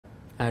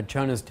At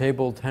China's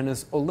table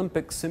tennis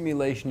Olympic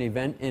simulation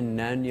event in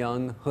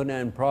Nanyang,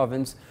 Henan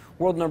province,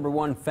 world number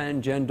 1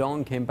 Fan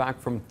Zhendong came back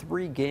from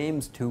 3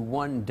 games to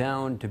 1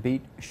 down to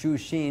beat Xu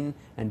Xin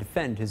and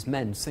defend his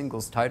men's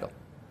singles title.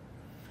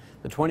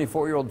 The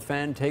 24-year-old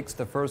Fan takes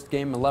the first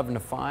game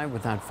 11-5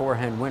 with that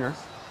forehand winner.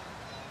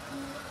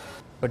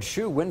 But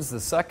Xu wins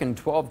the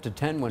second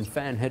 12-10 when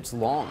Fan hits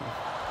long.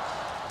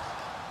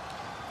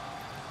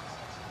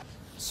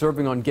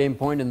 Serving on game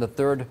point in the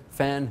third,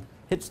 Fan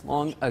hits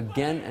long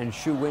again and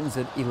Xu wins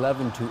it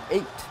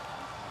 11-8.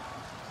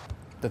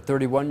 The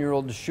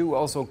 31-year-old Xu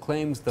also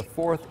claims the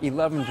fourth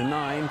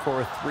 11-9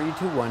 for a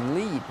 3-1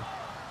 lead.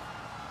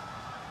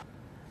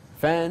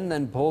 Fan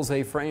then pulls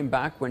a frame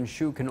back when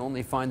Xu can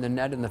only find the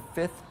net in the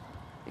fifth,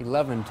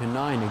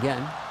 11-9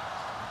 again.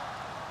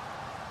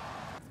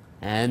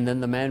 And then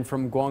the man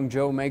from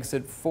Guangzhou makes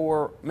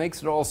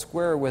it all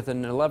square with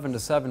an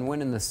 11-7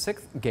 win in the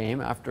sixth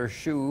game after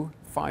Xu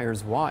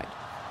fires wide.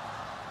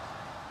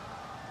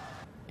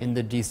 In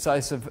the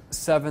decisive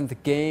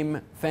seventh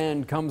game,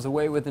 Fan comes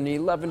away with an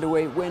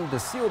 11-8 win to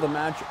seal the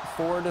match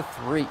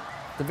 4-3.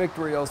 The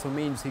victory also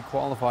means he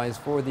qualifies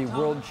for the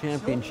World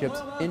Championships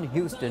in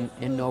Houston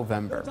in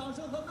November.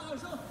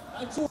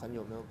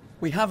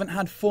 We haven't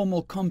had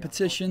formal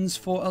competitions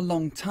for a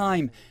long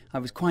time. I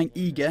was quite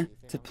eager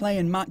to play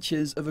in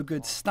matches of a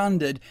good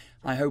standard.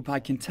 I hope I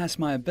can test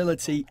my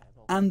ability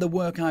and the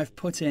work I've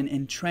put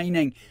in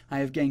training. I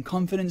have gained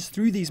confidence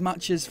through these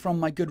matches from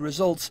my good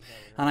results,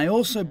 and I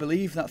also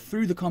believe that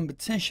through the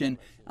competition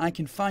I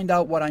can find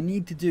out what I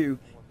need to do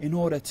in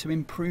order to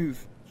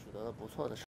improve.